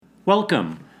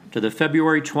Welcome to the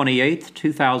February 28th,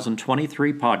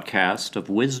 2023 podcast of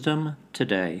Wisdom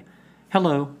Today.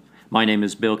 Hello, my name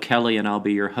is Bill Kelley and I'll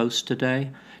be your host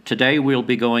today. Today we'll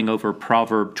be going over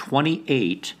Proverb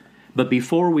 28, but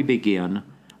before we begin,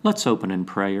 let's open in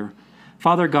prayer.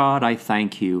 Father God, I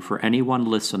thank you for anyone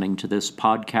listening to this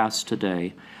podcast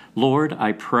today. Lord,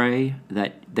 I pray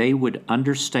that they would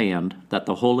understand that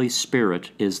the Holy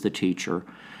Spirit is the teacher.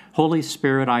 Holy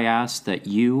Spirit, I ask that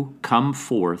you come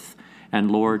forth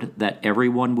and, Lord, that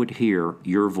everyone would hear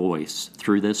your voice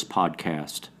through this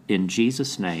podcast. In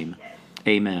Jesus' name,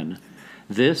 amen.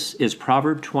 This is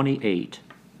Proverb 28,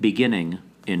 beginning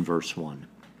in verse 1.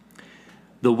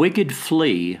 The wicked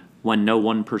flee when no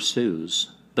one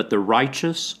pursues, but the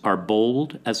righteous are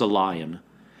bold as a lion.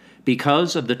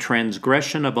 Because of the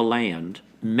transgression of a land,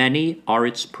 many are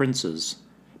its princes,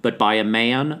 but by a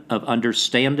man of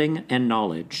understanding and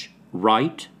knowledge,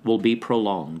 right will be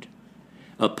prolonged.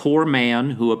 A poor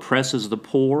man who oppresses the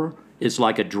poor is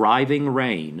like a driving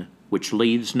rain, which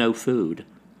leaves no food.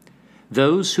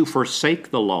 Those who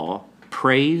forsake the law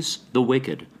praise the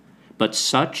wicked, but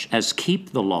such as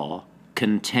keep the law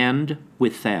contend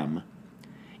with them.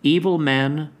 Evil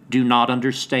men do not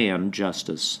understand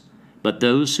justice, but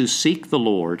those who seek the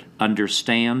Lord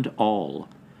understand all.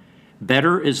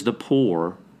 Better is the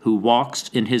poor who walks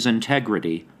in his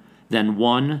integrity than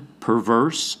one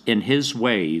perverse in his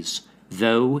ways,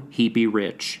 though he be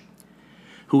rich.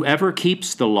 Whoever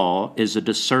keeps the law is a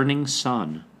discerning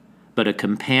son, but a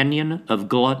companion of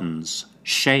gluttons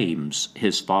shames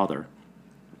his father.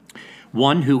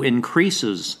 One who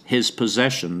increases his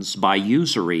possessions by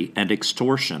usury and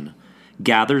extortion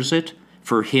gathers it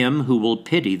for him who will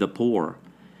pity the poor.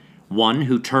 One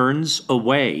who turns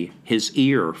away his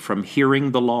ear from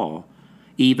hearing the law,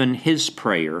 even his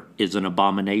prayer is an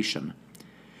abomination.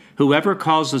 Whoever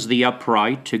causes the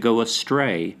upright to go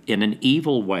astray in an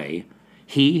evil way,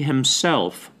 he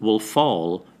himself will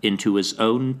fall into his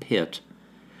own pit,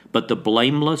 but the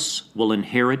blameless will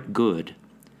inherit good.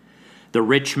 The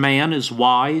rich man is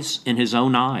wise in his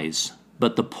own eyes,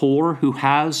 but the poor who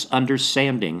has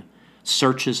understanding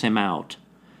searches him out.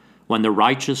 When the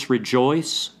righteous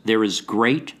rejoice, there is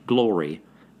great glory,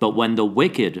 but when the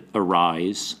wicked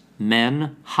arise,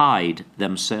 men hide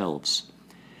themselves.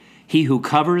 He who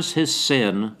covers his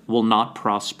sin will not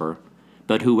prosper,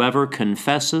 but whoever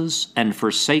confesses and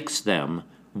forsakes them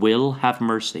will have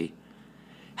mercy.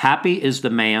 Happy is the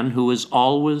man who is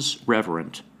always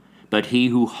reverent, but he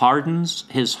who hardens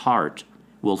his heart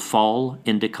will fall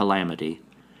into calamity.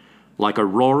 Like a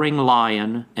roaring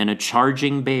lion and a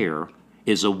charging bear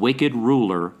is a wicked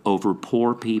ruler over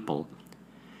poor people.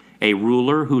 A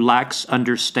ruler who lacks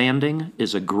understanding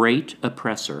is a great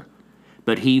oppressor,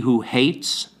 but he who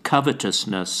hates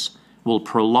covetousness will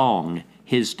prolong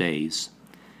his days.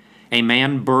 A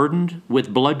man burdened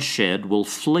with bloodshed will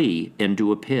flee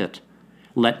into a pit.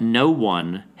 Let no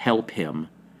one help him.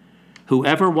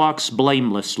 Whoever walks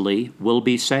blamelessly will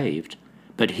be saved,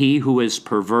 but he who is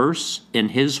perverse in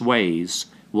his ways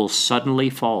will suddenly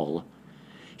fall.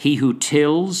 He who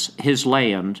tills his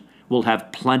land will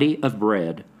have plenty of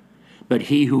bread, but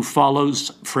he who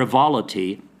follows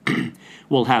frivolity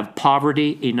will have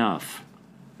poverty enough.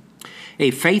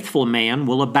 A faithful man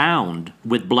will abound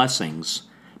with blessings,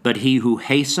 but he who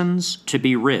hastens to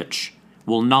be rich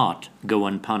will not go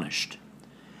unpunished.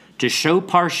 To show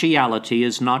partiality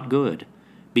is not good,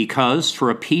 because for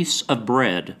a piece of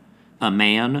bread a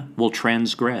man will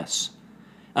transgress.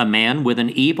 A man with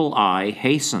an evil eye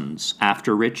hastens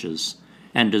after riches,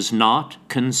 and does not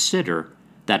consider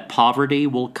that poverty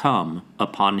will come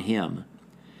upon him.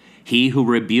 He who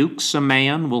rebukes a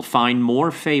man will find more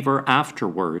favor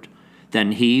afterward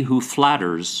than he who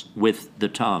flatters with the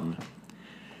tongue.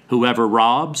 Whoever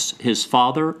robs his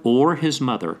father or his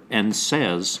mother and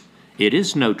says, "It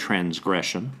is no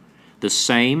transgression," the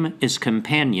same is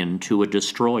companion to a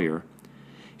destroyer.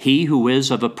 He who is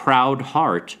of a proud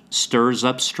heart stirs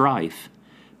up strife,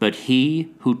 but he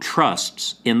who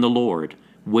trusts in the Lord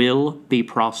will be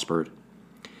prospered.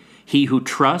 He who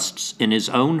trusts in his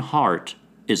own heart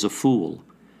is a fool,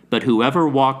 but whoever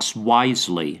walks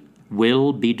wisely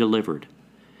will be delivered.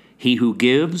 He who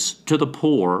gives to the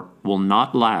poor will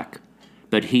not lack,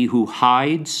 but he who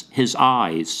hides his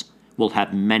eyes will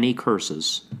have many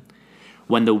curses.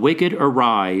 When the wicked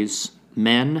arise,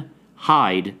 men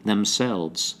hide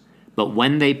themselves, but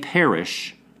when they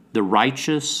perish, the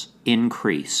righteous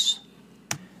increase.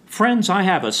 Friends, I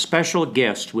have a special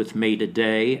guest with me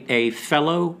today, a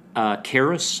fellow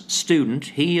Charis student.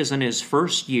 He is in his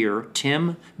first year,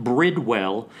 Tim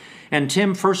Bridwell. And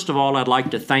Tim, first of all, I'd like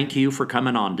to thank you for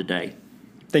coming on today.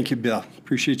 Thank you, Bill.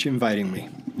 Appreciate you inviting me.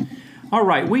 All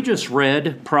right, we just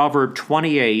read Proverb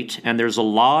 28, and there's a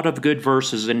lot of good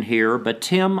verses in here, but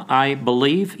Tim, I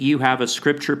believe you have a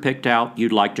scripture picked out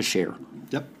you'd like to share.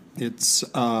 Yep, it's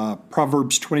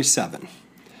Proverbs 27.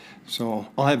 So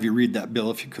I'll have you read that, Bill,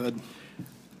 if you could.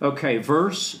 Okay,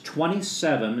 verse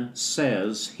 27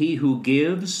 says, "He who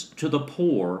gives to the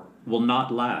poor will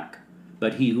not lack,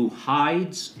 but he who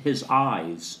hides his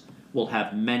eyes will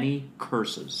have many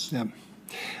curses." Yeah.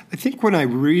 I think when I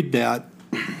read that,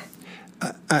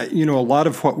 a lot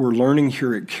of what we're learning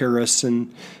here at Charis,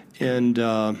 and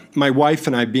my wife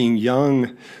and I, being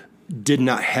young, did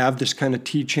not have this kind of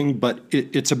teaching, but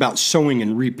it's about sowing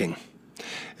and reaping.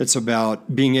 It's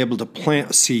about being able to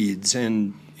plant seeds,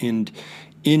 and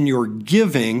in your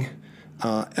giving,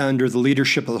 under the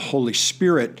leadership of the Holy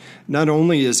Spirit, not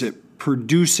only is it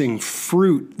producing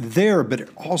fruit there, but it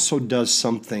also does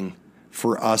something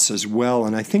for us as well.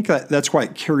 And I think that's why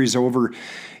it carries over,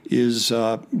 is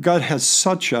God has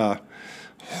such a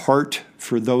heart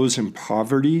for those in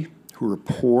poverty who are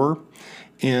poor.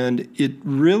 And it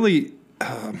really,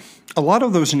 a lot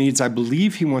of those needs, I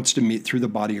believe he wants to meet through the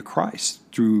body of Christ,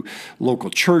 through local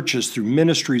churches, through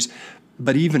ministries,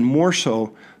 but even more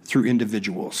so through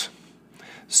individuals.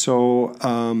 So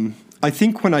I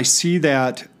think when I see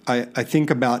that, I think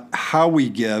about how we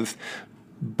give,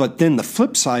 but then the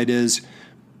flip side is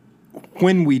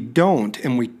when we don't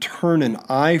and we turn an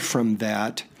eye from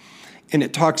that, and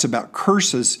it talks about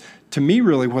curses, to me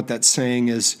really what that's saying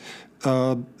is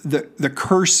the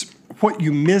curse, what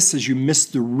you miss is you miss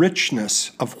the richness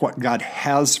of what God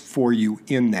has for you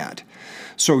in that.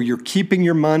 So you're keeping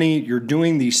your money, you're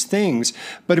doing these things,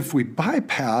 but if we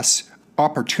bypass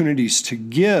opportunities to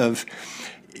give,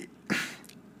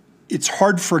 it's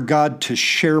hard for God to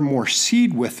share more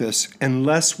seed with us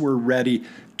unless we're ready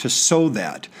to sow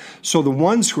that. So the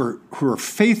ones who are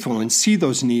faithful and see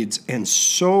those needs and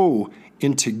sow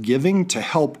into giving to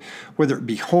help, whether it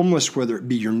be homeless, whether it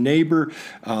be your neighbor,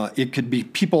 it could be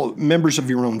people, members of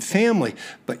your own family,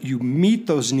 but you meet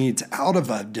those needs out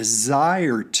of a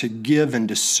desire to give and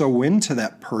to sow into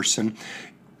that person,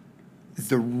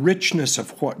 the richness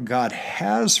of what God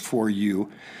has for you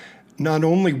not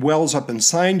only wells up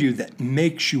inside you that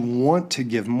makes you want to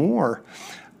give more,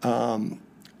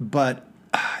 but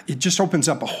it just opens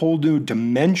up a whole new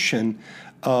dimension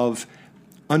of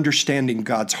understanding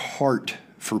God's heart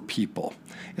for people.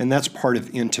 And that's part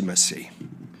of intimacy.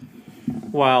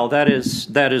 Wow, that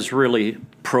is really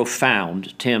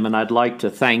profound, Tim, and I'd like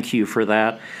to thank you for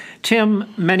that.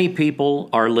 Tim, many people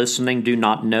are listening, do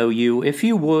not know you. If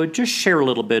you would, just share a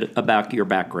little bit about your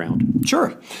background.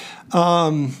 Sure.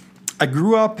 I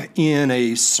grew up in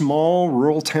a small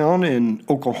rural town in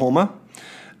Oklahoma.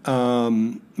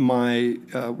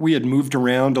 We had moved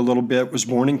around a little bit, was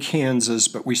born in Kansas,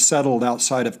 but we settled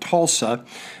outside of Tulsa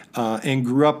and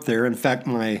grew up there. In fact,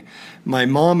 my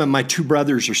mom and my two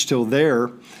brothers are still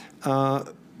there.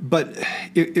 But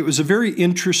it was a very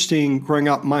interesting growing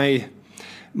up.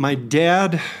 My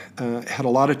dad had a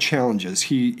lot of challenges.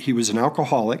 He was an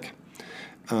alcoholic,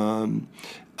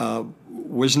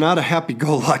 was not a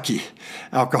happy-go-lucky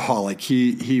alcoholic.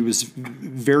 He was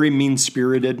very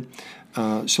mean-spirited.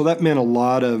 So that meant a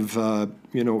lot of,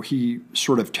 he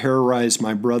sort of terrorized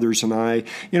my brothers and I,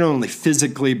 not only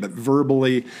physically, but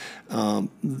verbally,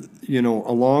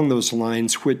 along those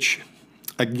lines, which,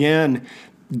 again,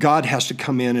 God has to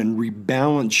come in and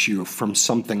rebalance you from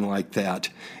something like that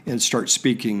and start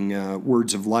speaking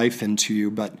words of life into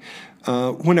you. But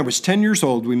when I was 10 years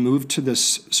old, we moved to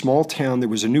this small town. There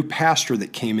was a new pastor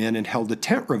that came in and held a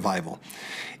tent revival.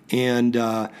 And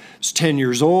I was 10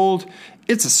 years old.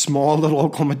 It's a small little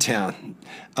Oklahoma town.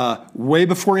 Way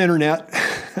before internet,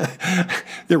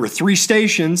 there were 3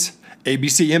 stations,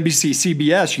 ABC, NBC,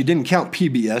 CBS. You didn't count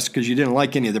PBS because you didn't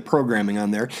like any of the programming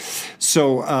on there.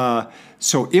 So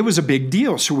it was a big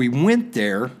deal. So we went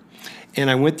there, and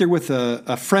I went there with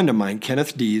a friend of mine,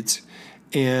 Kenneth Deeds,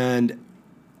 and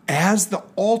as the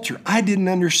altar, I didn't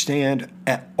understand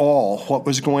at all what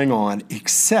was going on,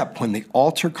 except when the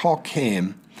altar call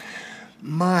came,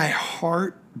 my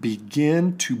heart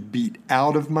began to beat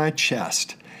out of my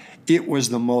chest. It was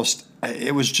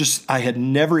just, I had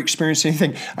never experienced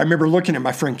anything. I remember looking at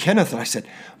my friend Kenneth and I said,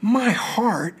 my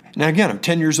heart, now again, I'm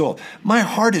 10 years old, my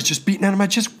heart is just beating out of my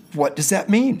chest. What does that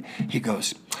mean? He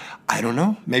goes, I don't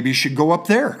know, maybe you should go up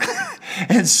there.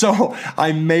 And so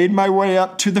I made my way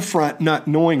up to the front, not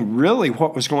knowing really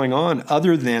what was going on,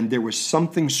 other than there was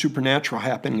something supernatural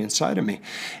happening inside of me.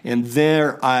 And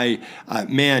there I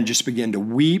just began to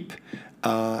weep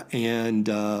and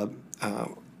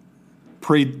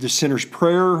prayed the sinner's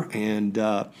prayer and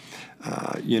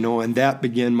and that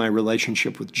began my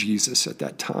relationship with Jesus at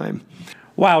that time.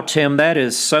 Wow, Tim, that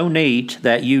is so neat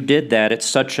that you did that at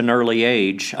such an early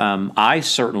age. I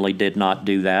certainly did not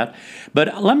do that.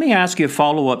 But let me ask you a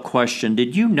follow-up question.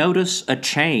 Did you notice a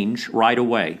change right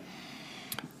away?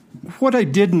 What I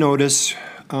did notice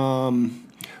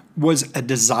was a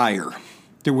desire.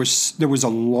 There was a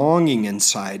longing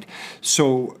inside.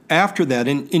 So after that,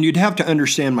 and you'd have to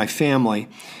understand my family,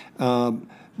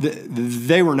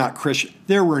 they were not Christian.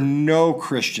 There were no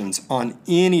Christians on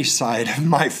any side of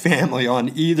my family, on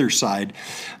either side.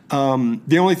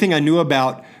 The only thing I knew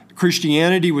about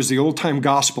Christianity was the old-time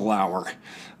gospel hour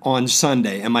on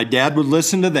Sunday, and my dad would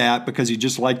listen to that because he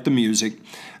just liked the music.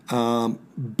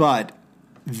 But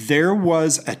there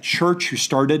was a church who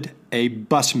started a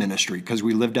bus ministry because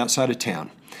we lived outside of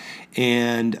town.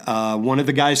 And one of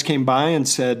the guys came by and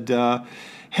said,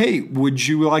 hey, would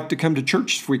you like to come to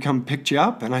church if we come pick you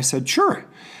up? And I said, sure.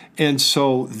 And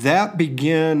so that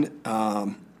began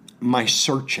my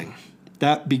searching.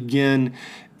 That began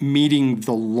meeting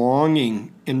the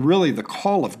longing and really the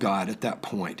call of God at that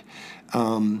point.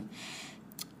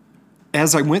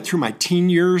 As I went through my teen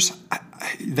years,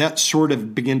 that sort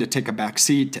of began to take a back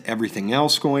seat to everything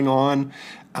else going on.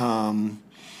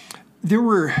 There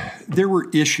were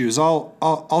issues.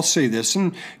 I'll say this,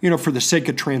 and for the sake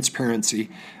of transparency,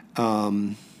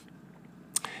 because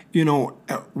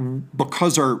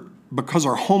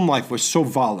our home life was so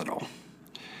volatile,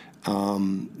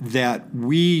 that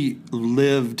we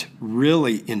lived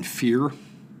really in fear.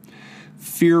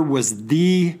 Fear was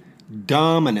the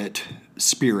dominant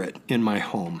spirit in my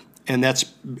home. And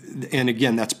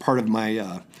again, that's part of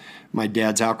my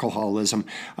dad's alcoholism.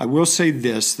 I will say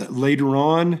this, that later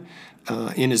on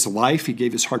in his life, he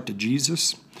gave his heart to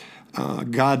Jesus.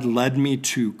 God led me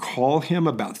to call him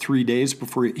about 3 days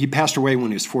before he passed away when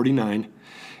he was 49.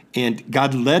 And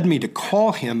God led me to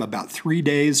call him about 3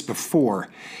 days before.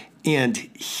 And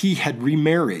he had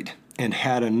remarried and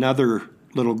had another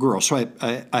little girl. So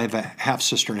I have a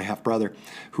half-sister and a half-brother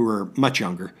who are much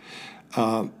younger.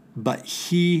 But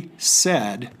he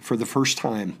said for the first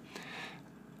time,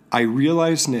 I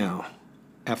realize now,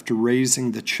 after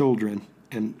raising the children,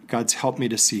 and God's helped me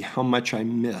to see how much I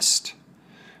missed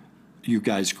you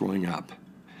guys growing up.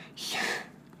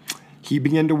 He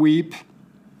began to weep.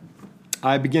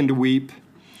 I began to weep.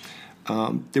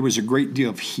 There was a great deal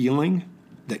of healing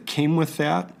that came with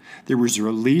that. There was a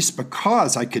release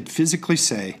because I could physically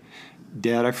say,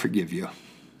 Dad, I forgive you.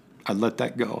 I let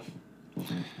that go.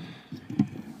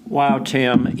 Wow,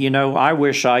 Tim, I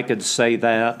wish I could say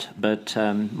that, but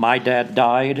my dad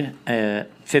died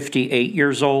at 58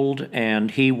 years old,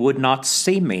 and he would not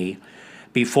see me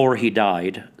before he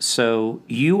died. So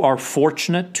you are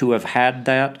fortunate to have had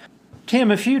that. Tim,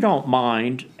 if you don't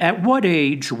mind, at what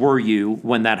age were you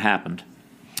when that happened?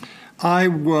 I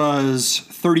was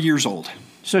 30 years old.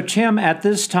 So, Tim, at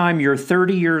this time, you're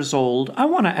 30 years old. I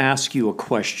want to ask you a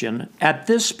question. At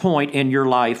this point in your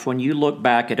life, when you look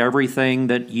back at everything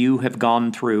that you have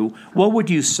gone through, what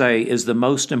would you say is the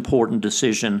most important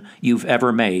decision you've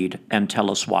ever made, and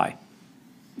tell us why?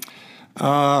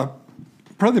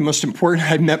 Probably the most important,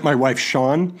 I met my wife,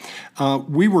 Shawn.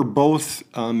 We were both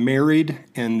married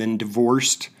and then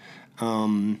divorced,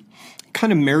 kind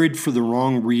of married for the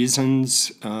wrong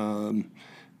reasons.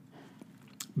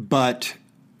 But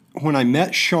when I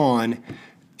met Shawn,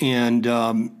 and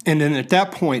then at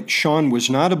that point, Shawn was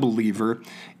not a believer,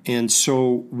 and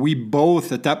so we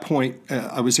both, at that point,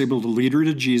 I was able to lead her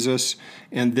to Jesus,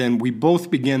 and then we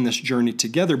both began this journey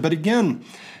together. But again,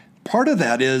 part of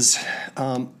that is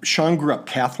Shawn grew up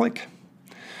Catholic,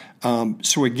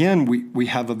 so again, we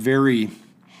have a very,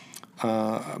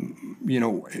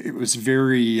 it was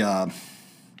very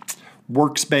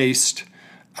works-based.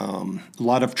 A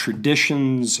lot of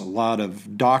traditions, a lot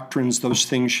of doctrines, those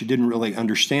things, she didn't really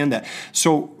understand that.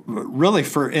 So really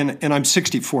and I'm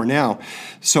 64 now,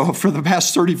 so for the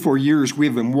past 34 years,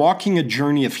 we've been walking a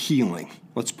journey of healing,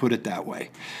 let's put it that way.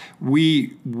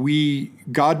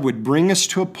 God would bring us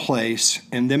to a place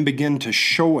and then begin to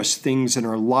show us things in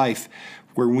our life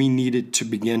where we needed to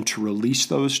begin to release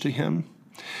those to Him.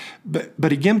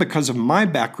 But again, because of my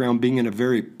background being in a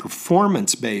very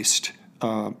performance-based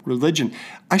religion,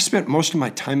 I spent most of my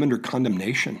time under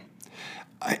condemnation.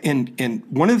 And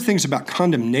one of the things about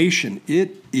condemnation,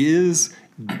 it is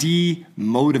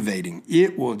demotivating.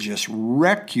 It will just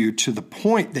wreck you to the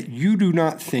point that you do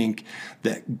not think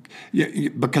that,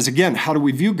 because again, how do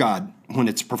we view God when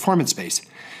it's performance-based?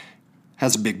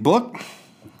 Has a big book,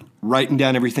 writing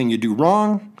down everything you do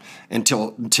wrong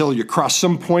until you cross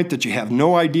some point that you have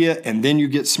no idea, and then you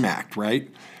get smacked, right?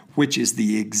 Which is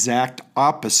the exact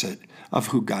opposite of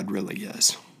who God really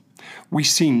is. We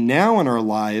see now in our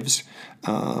lives,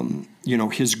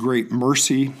 His great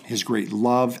mercy, His great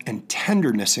love and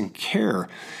tenderness and care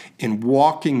in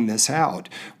walking this out.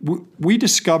 We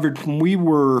discovered when we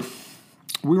were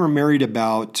married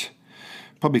about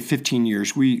probably 15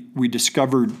 years, we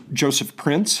discovered Joseph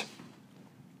Prince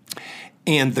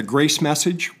and the grace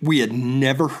message. We had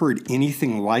never heard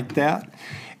anything like that.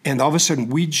 And all of a sudden,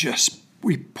 we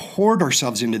poured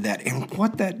ourselves into that. And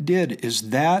what that did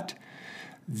is that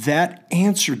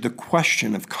answered the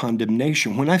question of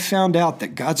condemnation. When I found out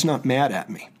that God's not mad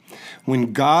at me,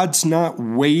 when God's not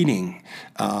waiting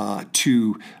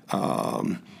to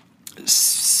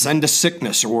send a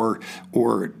sickness or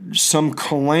some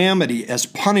calamity as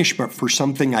punishment for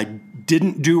something I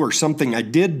didn't do or something I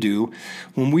did do,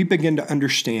 when we begin to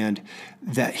understand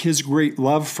that His great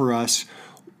love for us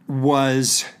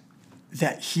was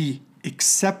that He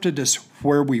accepted us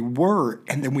where we were,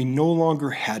 and then we no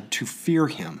longer had to fear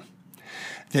Him.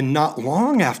 Then not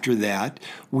long after that,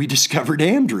 we discovered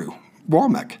Andrew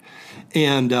Womack.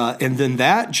 And then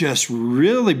that just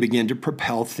really began to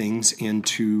propel things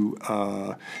into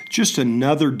just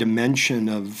another dimension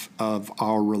of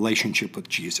our relationship with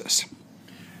Jesus.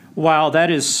 Wow, that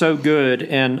is so good.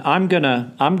 And I'm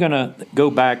gonna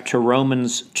go back to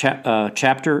Romans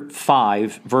chapter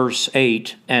 5, verse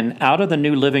 8. And out of the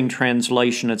New Living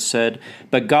Translation it said,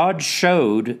 "But God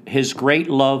showed His great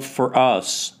love for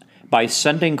us by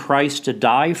sending Christ to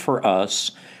die for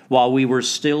us while we were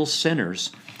still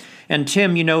sinners." And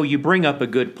Tim, you bring up a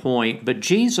good point, but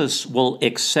Jesus will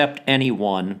accept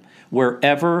anyone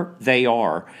wherever they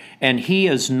are. And He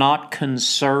is not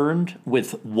concerned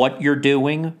with what you're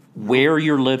doing, where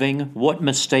you're living, what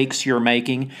mistakes you're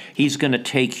making. He's going to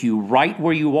take you right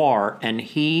where you are, and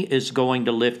He is going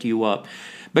to lift you up.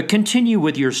 But continue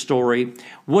with your story.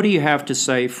 What do you have to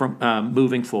say from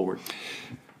moving forward?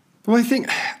 Well, I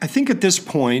think at this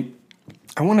point,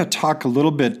 I want to talk a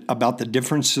little bit about the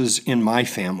differences in my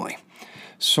family.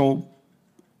 So,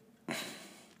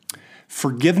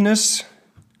 forgiveness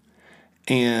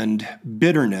and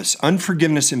bitterness,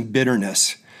 unforgiveness and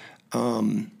bitterness.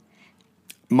 I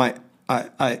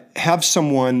have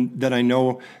someone that I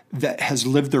know that has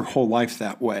lived their whole life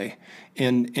that way,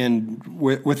 and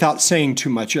without saying too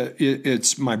much,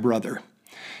 it's my brother.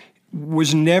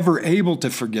 Was never able to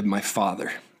forgive my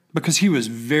father because he was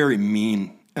very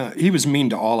mean. He was mean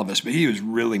to all of us, but he was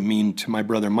really mean to my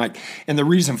brother Mike. And the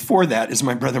reason for that is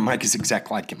my brother Mike is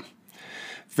exactly like him.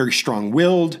 Very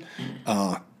strong-willed,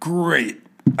 great,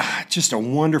 just a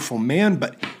wonderful man,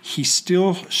 but he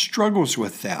still struggles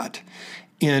with that.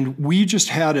 And we just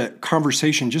had a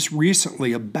conversation just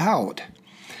recently about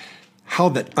how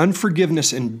that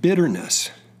unforgiveness and bitterness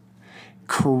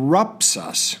corrupts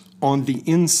us on the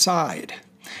inside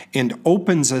and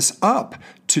opens us up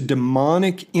to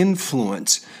demonic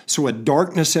influence. So a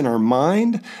darkness in our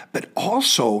mind, but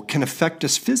also can affect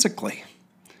us physically.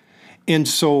 And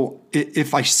so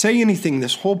if I say anything,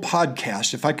 this whole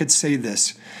podcast, if I could say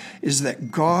this, is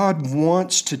that God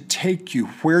wants to take you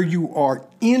where you are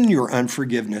in your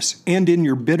unforgiveness and in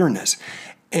your bitterness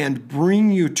and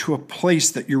bring you to a place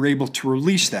that you're able to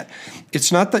release that.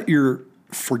 It's not that you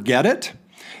forget it.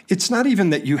 It's not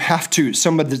even that you have to,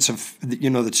 somebody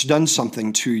that's done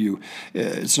something to you.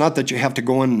 It's not that you have to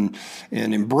go in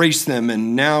and embrace them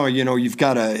and now, you've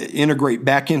got to integrate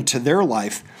back into their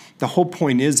life. The whole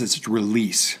point is it's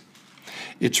release.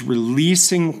 It's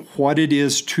releasing what it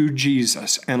is to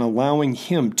Jesus and allowing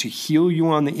Him to heal you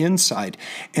on the inside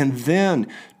and then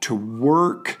to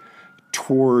work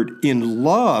in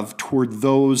love toward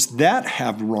those that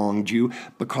have wronged you.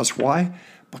 Because why?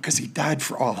 Because He died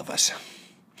for all of us.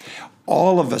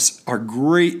 All of us, our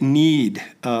great need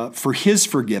for His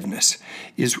forgiveness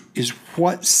is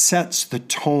what sets the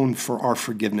tone for our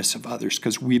forgiveness of others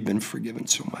because we've been forgiven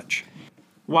so much.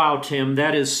 Wow, Tim,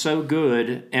 that is so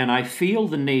good. And I feel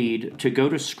the need to go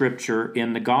to Scripture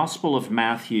in the Gospel of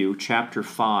Matthew, chapter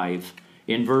 5,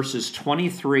 in verses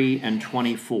 23 and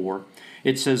 24.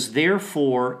 It says,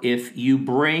 "Therefore, if you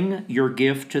bring your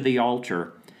gift to the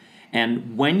altar,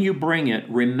 and when you bring it,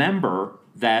 remember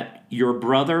that your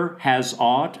brother has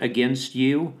aught against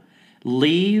you,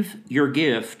 leave your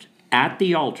gift at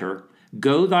the altar,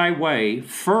 go thy way,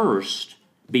 first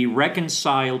be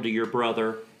reconciled to your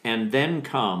brother, and then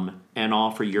come and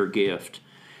offer your gift."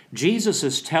 Jesus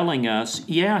is telling us,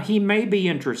 He may be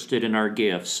interested in our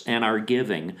gifts and our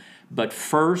giving, but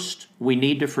first we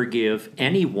need to forgive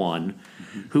anyone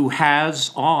who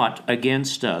has aught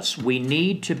against us. We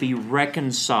need to be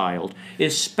reconciled,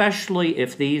 especially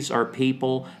if these are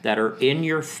people that are in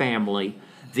your family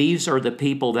these are the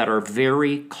people that are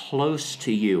very close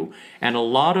to you. And a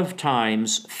lot of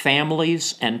times,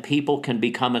 families and people can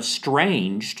become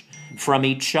estranged from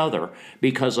each other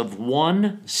because of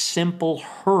one simple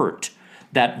hurt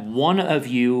that one of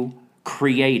you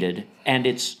created, and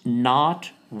it's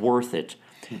not worth it.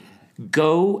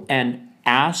 Go and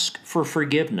ask for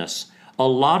forgiveness. A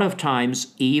lot of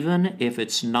times, even if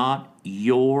it's not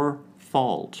your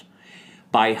fault,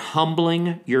 by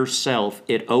humbling yourself,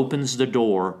 it opens the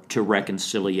door to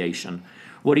reconciliation.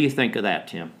 What do you think of that,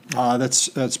 Tim?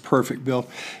 That's perfect, Bill.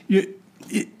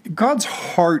 God's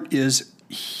heart is,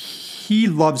 He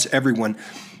loves everyone.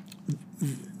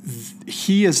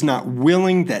 He is not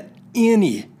willing that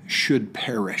any should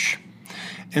perish.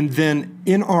 And then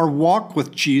in our walk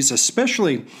with Jesus,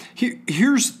 especially,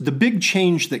 here's the big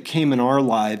change that came in our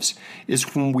lives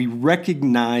is when we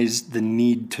recognized the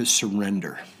need to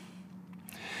surrender.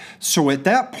 So at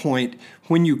that point,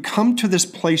 when you come to this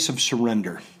place of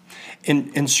surrender,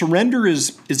 and surrender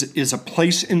is a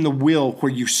place in the will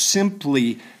where you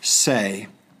simply say,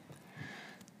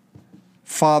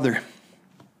 Father,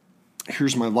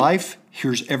 here's my life,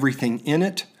 here's everything in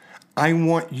it. I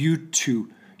want you to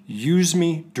use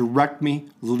me, direct me,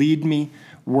 lead me,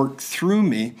 work through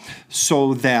me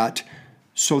so that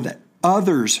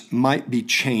others might be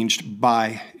changed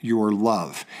by your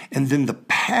love. And then the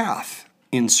path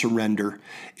in surrender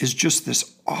is just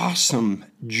this awesome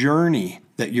journey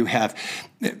that you have.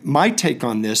 My take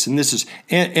on this, and this is,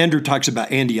 Andrew talks about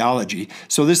Andyology,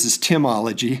 so this is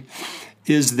Timology,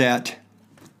 is that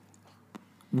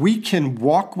we can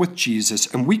walk with Jesus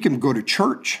and we can go to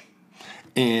church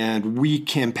and we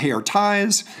can pay our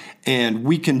tithes and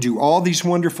we can do all these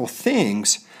wonderful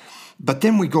things, but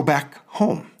then we go back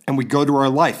home and we go to our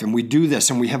life and we do this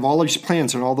and we have all these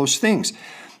plans and all those things.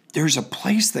 There's a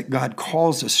place that God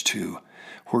calls us to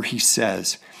where He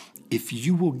says, if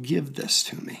you will give this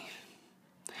to me,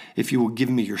 if you will give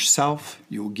me yourself,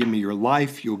 you will give me your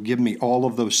life, you'll give me all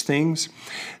of those things,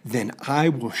 then I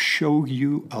will show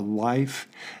you a life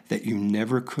that you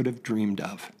never could have dreamed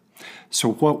of.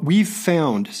 So what we've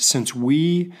found since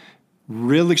we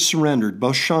really surrendered,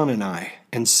 both Sean and I,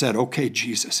 and said, okay,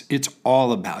 Jesus, it's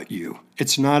all about you.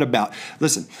 It's not about,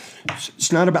 listen,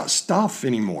 it's not about stuff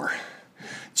anymore.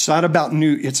 It's not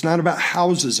about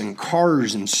houses and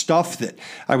cars and stuff that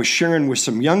I was sharing with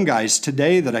some young guys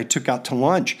today that I took out to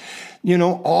lunch. You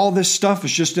know, all this stuff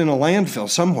is just in a landfill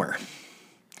somewhere.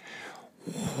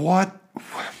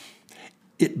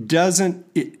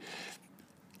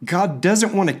 God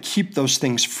doesn't want to keep those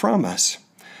things from us,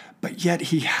 but yet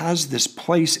He has this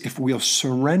place if we'll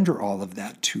surrender all of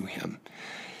that to Him.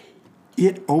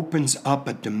 It opens up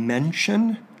a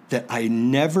dimension that I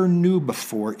never knew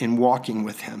before in walking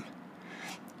with Him.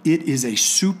 It is a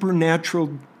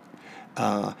supernatural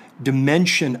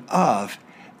dimension of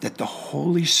that the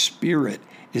Holy Spirit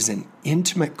is in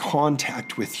intimate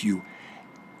contact with you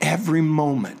every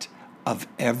moment of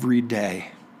every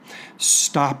day.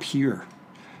 Stop here.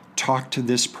 Talk to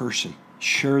this person.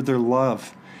 Share their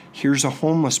love. Here's a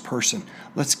homeless person.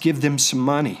 Let's give them some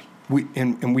money.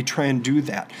 We try and do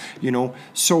that. You know,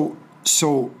 so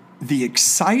the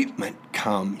excitement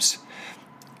comes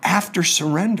after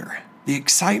surrender. The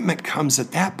excitement comes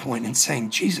at that point in saying,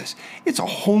 Jesus, it's a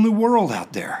whole new world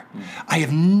out there. I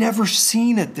have never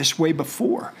seen it this way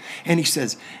before. And He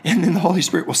says, and then the Holy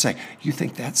Spirit will say, you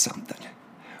think that's something?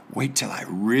 Wait till I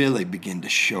really begin to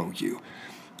show you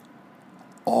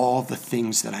all the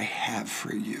things that I have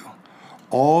for you.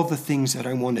 All the things that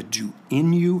I want to do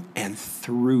in you and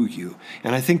through you.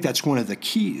 And I think that's one of the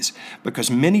keys,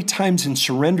 because many times in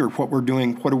surrender,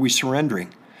 what are we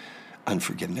surrendering?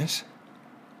 Unforgiveness,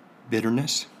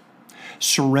 bitterness,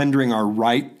 surrendering our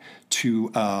right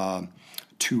to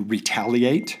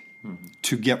retaliate,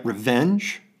 to get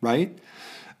revenge, right?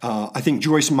 I think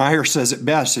Joyce Meyer says it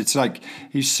best. It's like,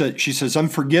 she says,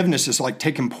 unforgiveness is like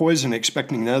taking poison and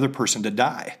expecting the other person to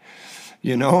die.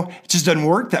 You know, it just doesn't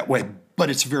work that way. But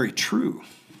it's very true.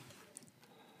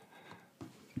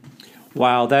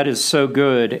 Wow, that is so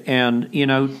good. And, you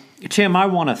know, Tim, I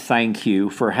want to thank you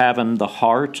for having the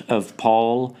heart of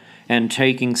Paul and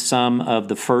taking some of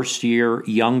the first-year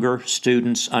younger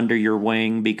students under your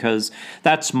wing, because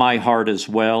that's my heart as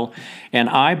well. And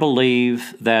I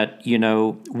believe that, you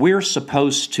know, we're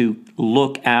supposed to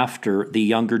look after the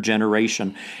younger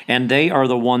generation, and they are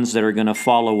the ones that are going to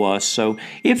follow us. So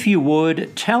if you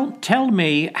would, tell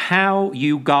me how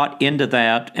you got into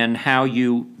that and how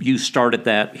you started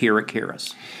that here at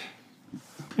Charis.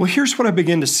 Well, here's what I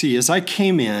began to see. As I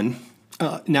came in,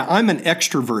 Now, I'm an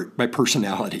extrovert by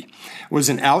personality. Was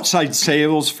in outside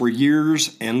sales for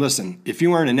years, and listen, if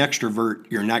you aren't an extrovert,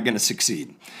 you're not going to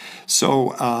succeed.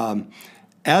 So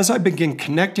as I began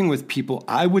connecting with people,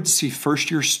 I would see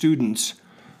first-year students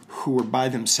who were by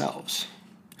themselves,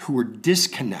 who were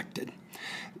disconnected.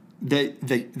 They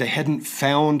hadn't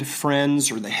found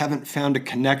friends, or they haven't found a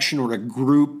connection or a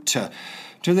group to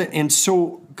that. And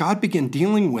so God began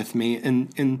dealing with me,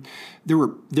 and there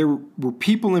were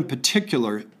people in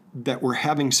particular that were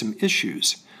having some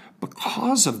issues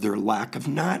because of their lack of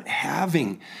not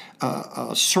having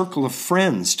a circle of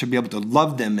friends to be able to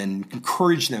love them and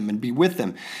encourage them and be with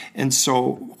them. And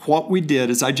so what we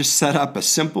did is I just set up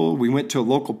we went to a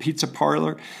local pizza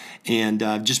parlor, and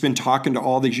I've just been talking to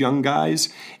all these young guys,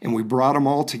 and we brought them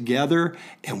all together,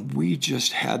 and we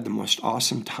just had the most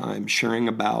awesome time sharing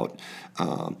about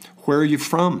where are you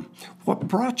from? What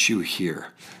brought you here?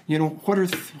 What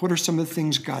are some of the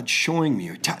things God's showing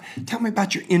you? Tell me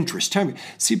about your interests. Tell me.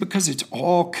 See, because it's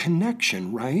all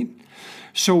connection, right?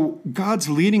 So God's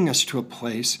leading us to a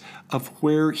place of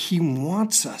where He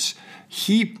wants us.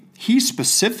 He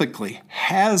specifically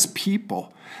has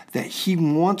people that He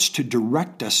wants to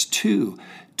direct us to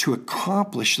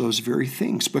accomplish those very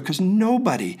things, because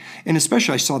nobody, and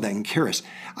especially I saw that in Charis,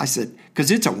 I said, because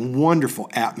it's a wonderful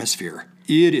atmosphere.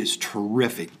 It is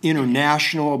terrific.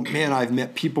 International, man, I've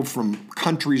met people from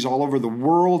countries all over the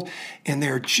world, and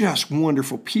they're just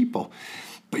wonderful people.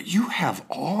 But you have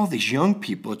all these young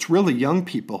people, it's really young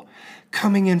people,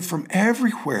 coming in from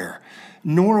everywhere.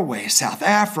 Norway, South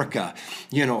Africa,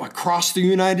 across the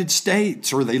United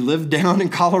States, or they live down in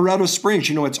Colorado Springs.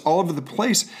 It's all over the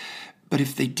place. But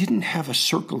if they didn't have a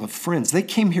circle of friends, they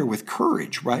came here with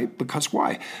courage, right? Because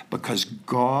why? Because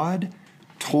God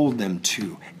told them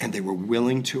to, and they were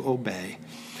willing to obey.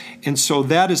 And so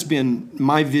that has been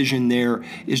my vision there,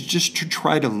 is just to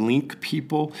try to link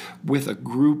people with a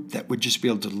group that would just be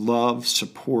able to love,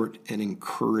 support, and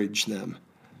encourage them.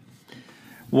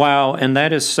 Wow, and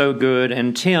that is so good.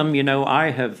 And Tim,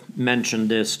 I have mentioned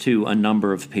this to a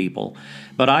number of people,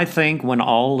 but I think when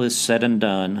all is said and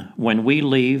done, when we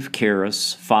leave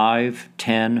Charis 5,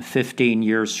 10, 15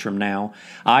 years from now,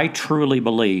 I truly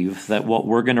believe that what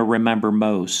we're going to remember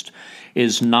most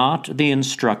is not the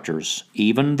instructors,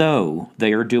 even though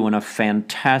they are doing a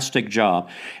fantastic job.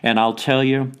 And I'll tell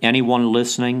you, anyone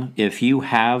listening, if you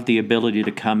have the ability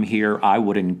to come here, I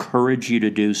would encourage you to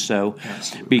do so.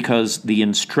 Absolutely. Because the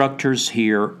instructors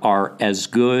here are as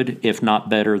good, if not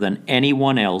better, than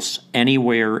anyone else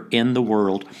anywhere in the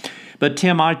world. But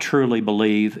Tim, I truly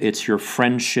believe it's your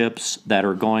friendships that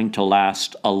are going to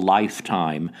last a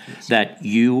lifetime, yes, that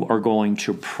you are going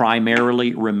to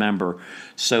primarily remember.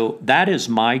 So that is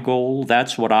my goal.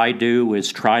 That's what I do,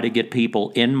 is try to get people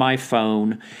in my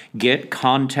phone, get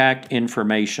contact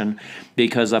information,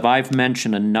 because as I've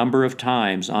mentioned a number of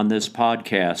times on this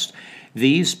podcast,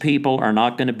 these people are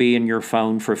not going to be in your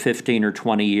phone for 15 or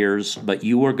 20 years, but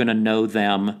you are going to know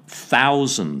them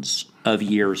thousands of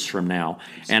years from now.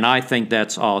 And I think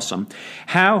that's awesome.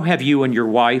 How have you and your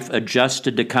wife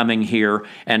adjusted to coming here,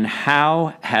 and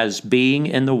how has being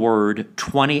in the Word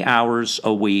 20 hours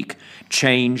a week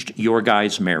changed your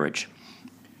guys' marriage?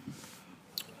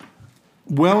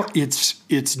 Well, it's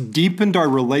deepened our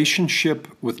relationship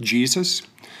with Jesus.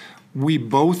 We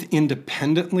both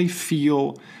independently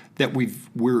feel that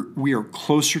we are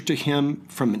closer to Him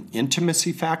from an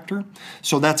intimacy factor.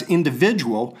 So that's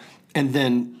individual, and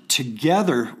then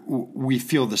together we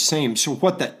feel the same. So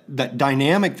what that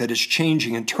dynamic that is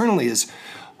changing internally is,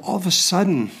 all of a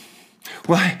sudden,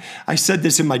 well, I said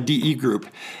this in my DE group.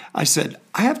 I said,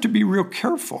 I have to be real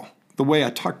careful the way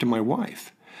I talk to my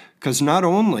wife, because not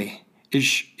only is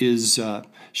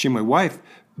she my wife,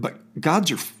 but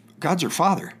God's her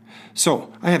father.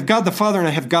 So I have God the Father, and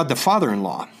I have God the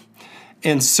Father-in-law.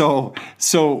 And so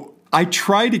I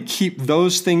try to keep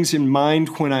those things in mind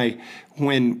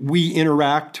when we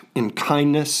interact in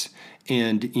kindness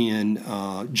and in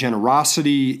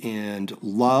generosity and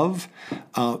love.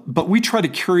 But we try to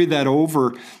carry that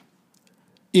over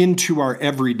into our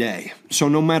everyday. So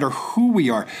no matter who we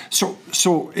are.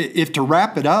 So if to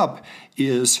wrap it up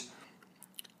is,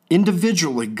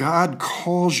 individually, God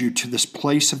calls you to this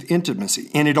place of intimacy,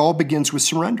 and it all begins with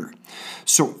surrender.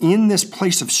 So in this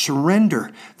place of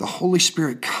surrender, the Holy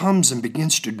Spirit comes and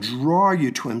begins to draw you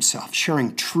to Himself,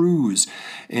 sharing truths,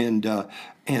 and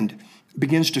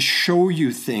begins to show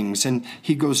you things. And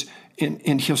He goes,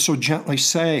 and He'll so gently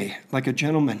say, like a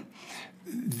gentleman,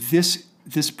 this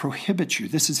prohibits you.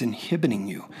 This is inhibiting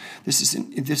you. This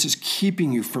is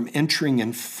keeping you from entering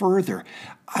in further.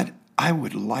 I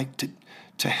would like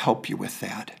to help you with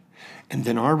that. And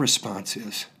then our response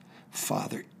is,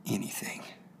 Father, anything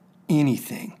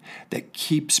that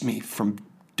keeps me from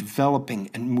developing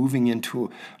and moving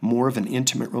into more of an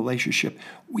intimate relationship,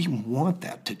 we want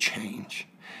that to change.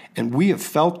 And we have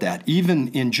felt that even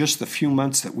in just the few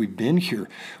months that we've been here.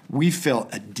 We felt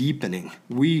a deepening.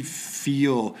 We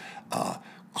feel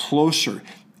closer,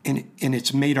 and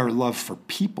it's made our love for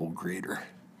people greater.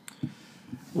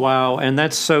 Wow, and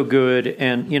that's so good.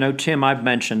 And, Tim, I've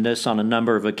mentioned this on a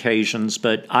number of occasions,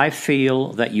 but I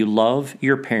feel that you love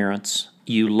your parents,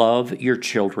 you love your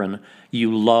children,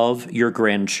 you love your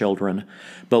grandchildren.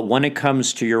 But when it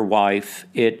comes to your wife,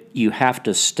 you have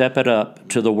to step it up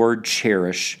to the word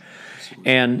cherish.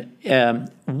 And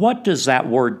what does that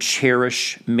word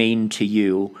cherish mean to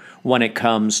you when it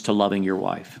comes to loving your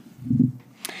wife?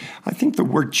 I think the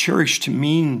word cherish to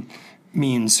me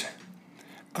means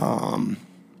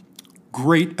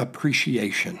great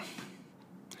appreciation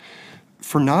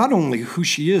for not only who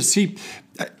she is. See,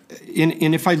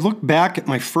 and if I look back at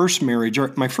my first marriage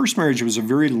was a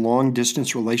very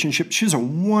long-distance relationship. She's a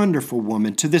wonderful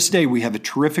woman. To this day, we have a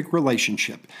terrific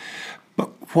relationship. But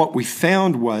what we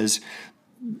found was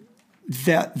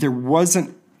that there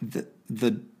wasn't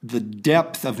the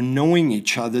depth of knowing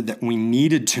each other that we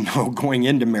needed to know going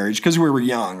into marriage, because we were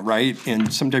young, right?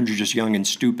 And sometimes you're just young and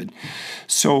stupid.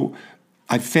 So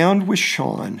I found with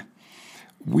Sean,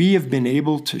 we have been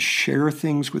able to share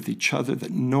things with each other that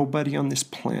nobody on this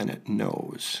planet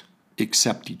knows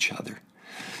except each other.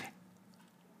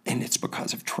 And it's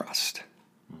because of trust.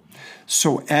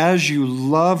 So as you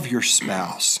love your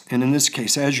spouse, and in this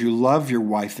case, as you love your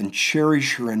wife and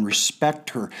cherish her and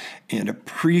respect her and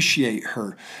appreciate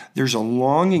her, there's a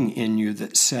longing in you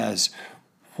that says,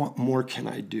 what more can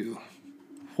I do?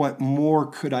 What more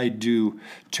could I do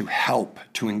to help,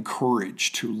 to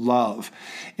encourage, to love?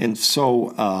 And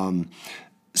so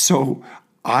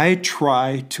I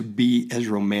try to be as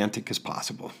romantic as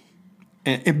possible.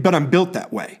 But I'm built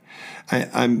that way.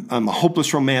 I'm a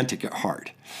hopeless romantic at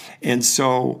heart. And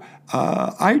so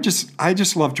I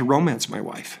just love to romance my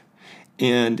wife.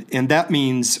 And that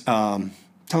means telling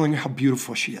her how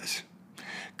beautiful she is,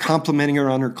 complimenting her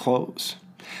on her clothes.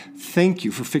 Thank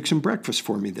you for fixing breakfast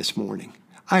for me this morning.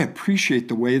 I appreciate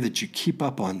the way that you keep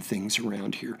up on things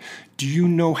around here. Do you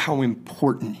know how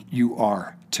important you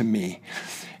are to me?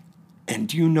 And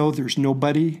do you know there's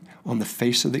nobody on the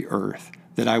face of the earth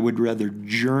that I would rather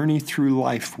journey through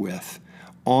life with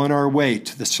on our way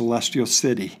to the celestial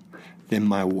city than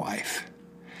my wife?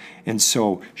 And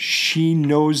so she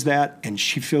knows that, and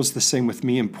she feels the same with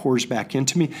me and pours back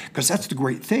into me, because that's the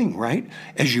great thing, right?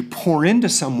 As you pour into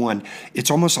someone, it's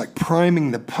almost like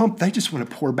priming the pump. They just want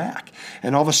to pour back.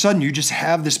 And all of a sudden, you just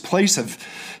have this place of,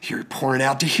 you're pouring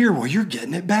out to here, well, you're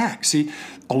getting it back. See,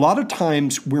 a lot of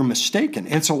times we're mistaken.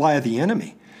 It's a lie of the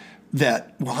enemy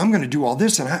that, well, I'm going to do all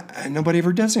this, and nobody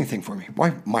ever does anything for me.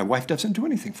 Why? My wife doesn't do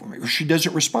anything for me, or she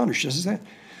doesn't respond, or she doesn't that.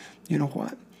 You know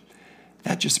what?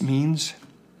 That just means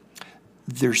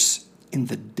there's, in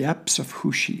the depths of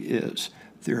who she is,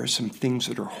 there are some things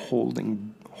that are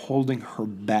holding her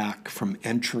back from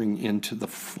entering into the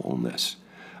fullness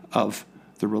of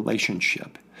the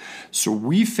relationship. So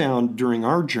we found during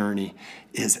our journey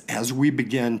is as we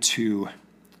began to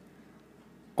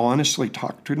honestly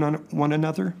talk to one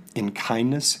another in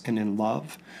kindness and in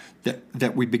love,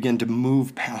 that we begin to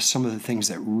move past some of the things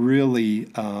that really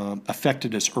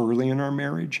affected us early in our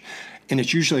marriage. And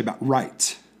it's usually about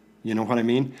rights. You know what I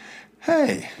mean?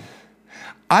 Hey,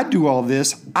 I do all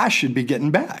this, I should be getting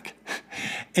back.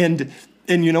 And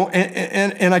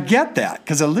I get that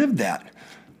because I lived that.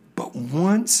 But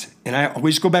once, and I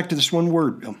always go back to this one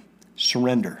word, Bill,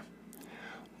 surrender.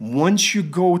 Once you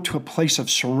go to a place of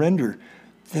surrender,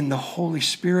 then the Holy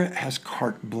Spirit has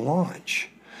carte blanche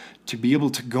to be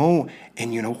able to go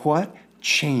and, you know what?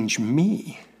 Change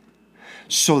me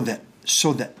so that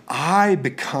I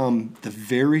become the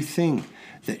very thing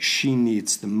that she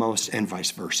needs the most, and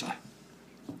vice versa.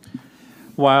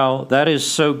 Wow, that is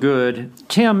so good.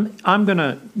 Tim, I'm going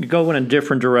to go in a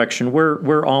different direction.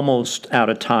 We're almost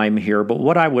out of time here, but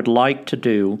what I would like to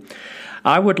do,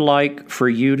 I would like for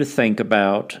you to think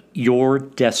about your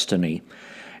destiny.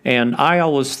 And I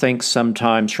always think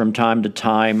sometimes from time to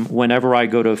time, whenever I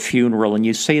go to a funeral and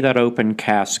you see that open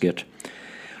casket,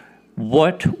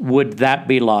 what would that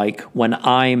be like when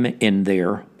I'm in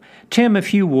there? Tim,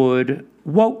 if you would,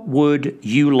 what would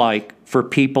you like for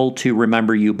people to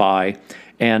remember you by?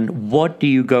 And what do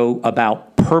you go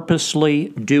about purposely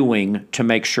doing to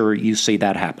make sure you see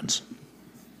that happens?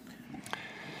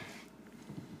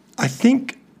 I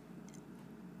think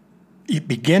it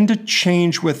began to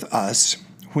change with us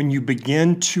when you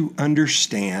begin to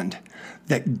understand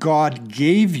that God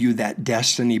gave you that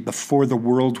destiny before the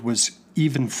world was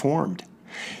even formed.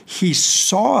 He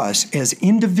saw us as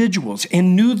individuals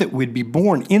and knew that we'd be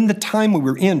born in the time we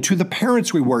were in, to the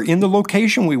parents we were, in the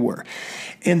location we were,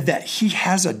 and that he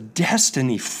has a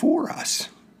destiny for us.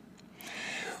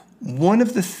 One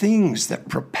of the things that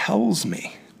propels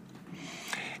me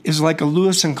is like a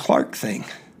Lewis and Clark thing.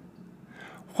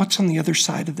 What's on the other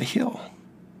side of the hill?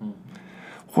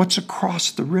 What's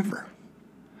across the river?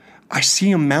 I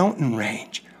see a mountain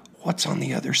range. What's on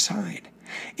the other side?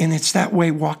 And it's that way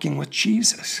walking with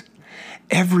Jesus.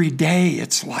 Every day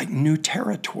it's like new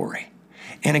territory.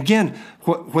 And again,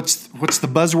 what's the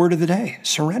buzzword of the day?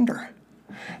 Surrender.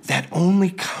 That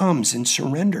only comes in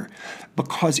surrender,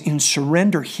 because in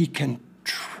surrender he can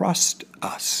trust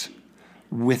us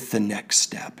with the next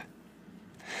step.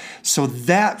 So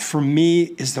that for me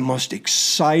is the most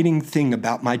exciting thing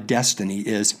about my destiny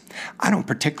is I don't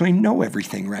particularly know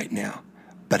everything right now,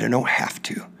 but I don't have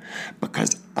to,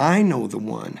 because I know the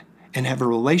one and have a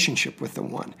relationship with the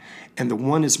one, and the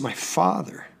one is my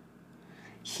Father.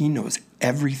 He knows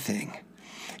everything,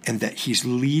 and that he's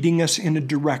leading us in a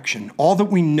direction, all that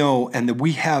we know, and that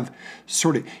we have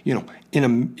sort of, you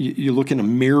look in a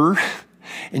mirror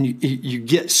and you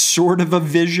get sort of a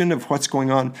vision of what's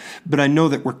going on. But I know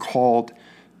that we're called,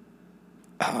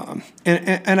 and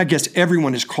I guess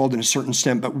everyone is called in a certain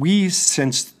extent, but we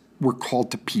sense we're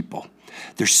called to people.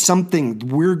 There's something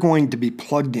we're going to be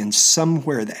plugged in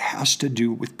somewhere that has to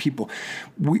do with people.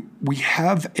 We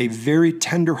have a very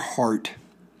tender heart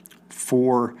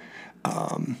for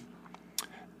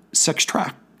sex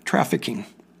trafficking.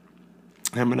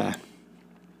 I'm going to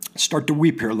start to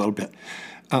weep here a little bit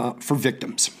for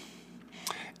victims.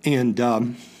 And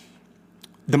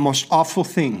the most awful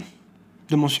thing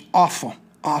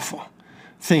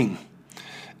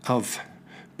of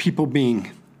people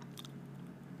being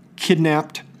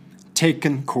kidnapped,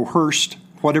 taken, coerced,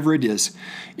 whatever it is,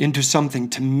 into something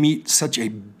to meet such a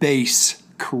base,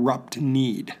 corrupt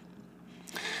need.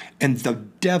 And the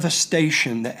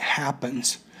devastation that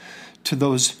happens to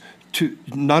those, to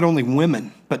not only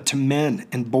women, but to men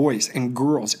and boys and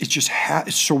girls. It's just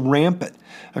it's so rampant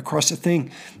across the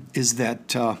thing, is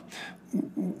that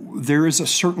there is a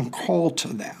certain call to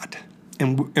that.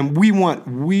 And we want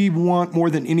more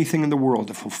than anything in the world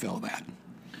to fulfill that.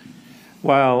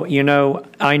 Well,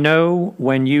 I know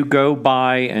when you go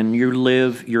by and you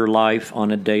live your life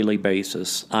on a daily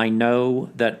basis, I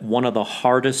know that one of the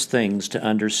hardest things to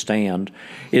understand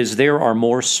is there are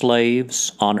more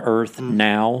slaves on earth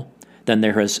now than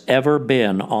there has ever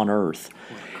been on earth.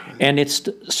 And it's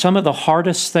some of the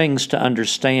hardest things to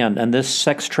understand. And this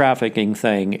sex trafficking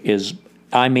thing is,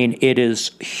 it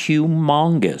is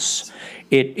humongous.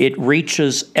 It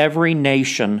reaches every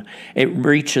nation, it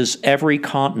reaches every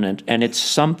continent, and it's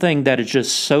something that is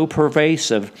just so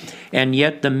pervasive, and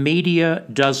yet the media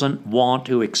doesn't want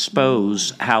to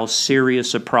expose how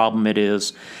serious a problem it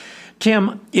is.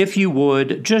 Tim, if you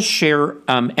would, just share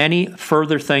any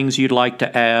further things you'd like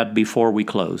to add before we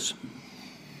close.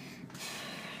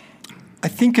 I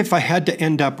think if I had to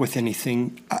end up with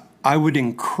anything, I would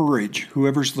encourage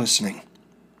whoever's listening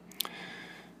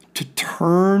to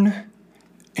turn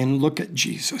and look at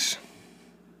Jesus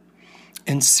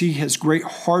and see his great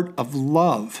heart of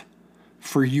love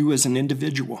for you as an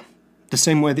individual, the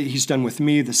same way that he's done with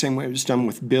me, the same way it was done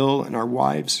with Bill and our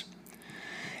wives.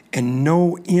 And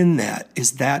know in that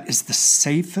is the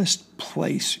safest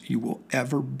place you will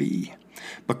ever be,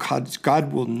 because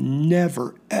God will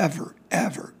never, ever,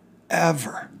 ever,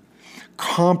 ever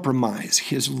compromise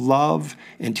his love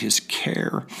and his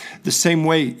care. The same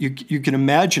way you can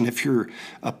imagine, if you're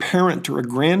a parent or a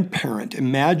grandparent,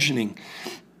 imagining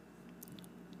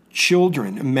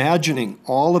children, imagining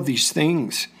all of these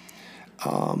things,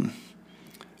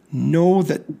 know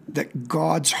that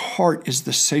God's heart is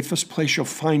the safest place you'll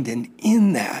find, and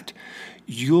in that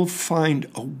you'll find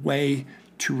a way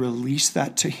to release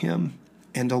that to him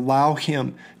and allow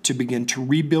him to begin to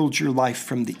rebuild your life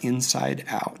from the inside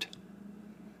out,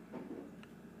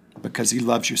 because he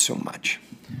loves you so much.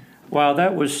 Wow,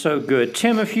 that was so good.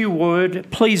 Tim, if you would,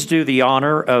 please do the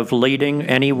honor of leading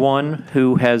anyone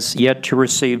who has yet to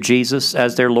receive Jesus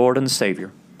as their Lord and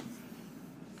Savior.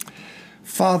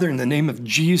 Father, in the name of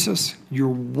Jesus, your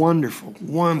wonderful,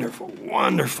 wonderful,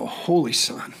 wonderful Holy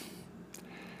Son,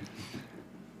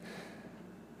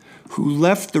 who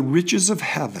left the riches of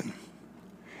heaven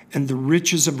and the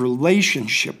riches of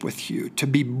relationship with you to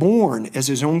be born as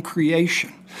his own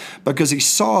creation, because he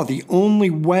saw the only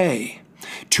way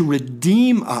to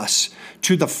redeem us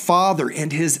to the Father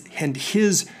and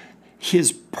his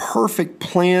his perfect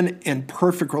plan and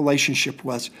perfect relationship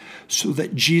was so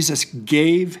that Jesus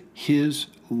gave his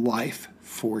life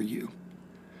for you.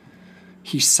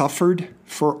 He suffered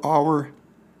for our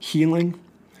healing.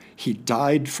 He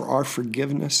died for our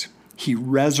forgiveness. He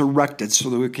resurrected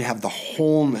so that we could have the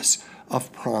wholeness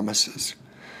of promises.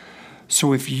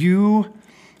 So if you,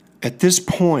 at this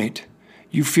point,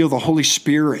 you feel the Holy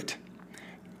Spirit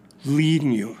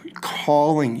leading you,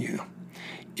 calling you,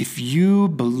 if you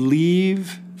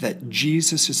believe that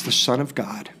Jesus is the Son of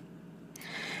God,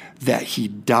 that he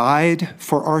died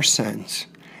for our sins,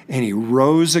 and he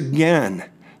rose again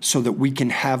so that we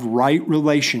can have right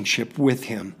relationship with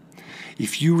him,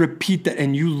 if you repeat that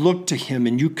and you look to him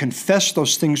and you confess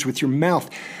those things with your mouth,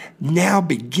 now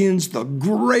begins the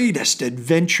greatest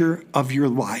adventure of your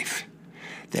life,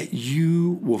 that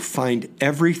you will find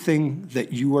everything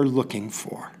that you are looking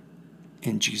for.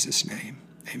 In Jesus' name,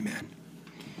 amen.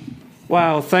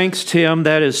 Wow, thanks, Tim.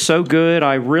 That is so good.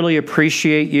 I really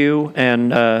appreciate you.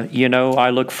 And, I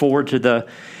look forward to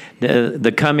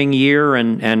the coming year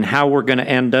and how we're going to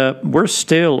end up. We're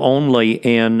still only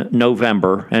in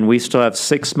November, and we still have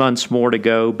 6 months more to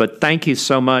go. But thank you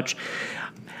so much.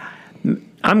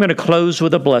 I'm going to close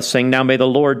with a blessing. Now may the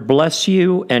Lord bless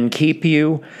you and keep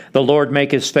you. The Lord make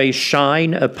his face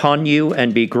shine upon you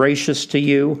and be gracious to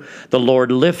you. The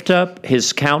Lord lift up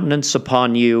his countenance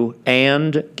upon you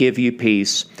and give you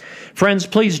peace. Friends,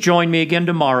 please join me again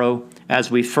tomorrow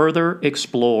as we further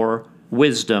explore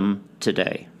wisdom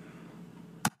today.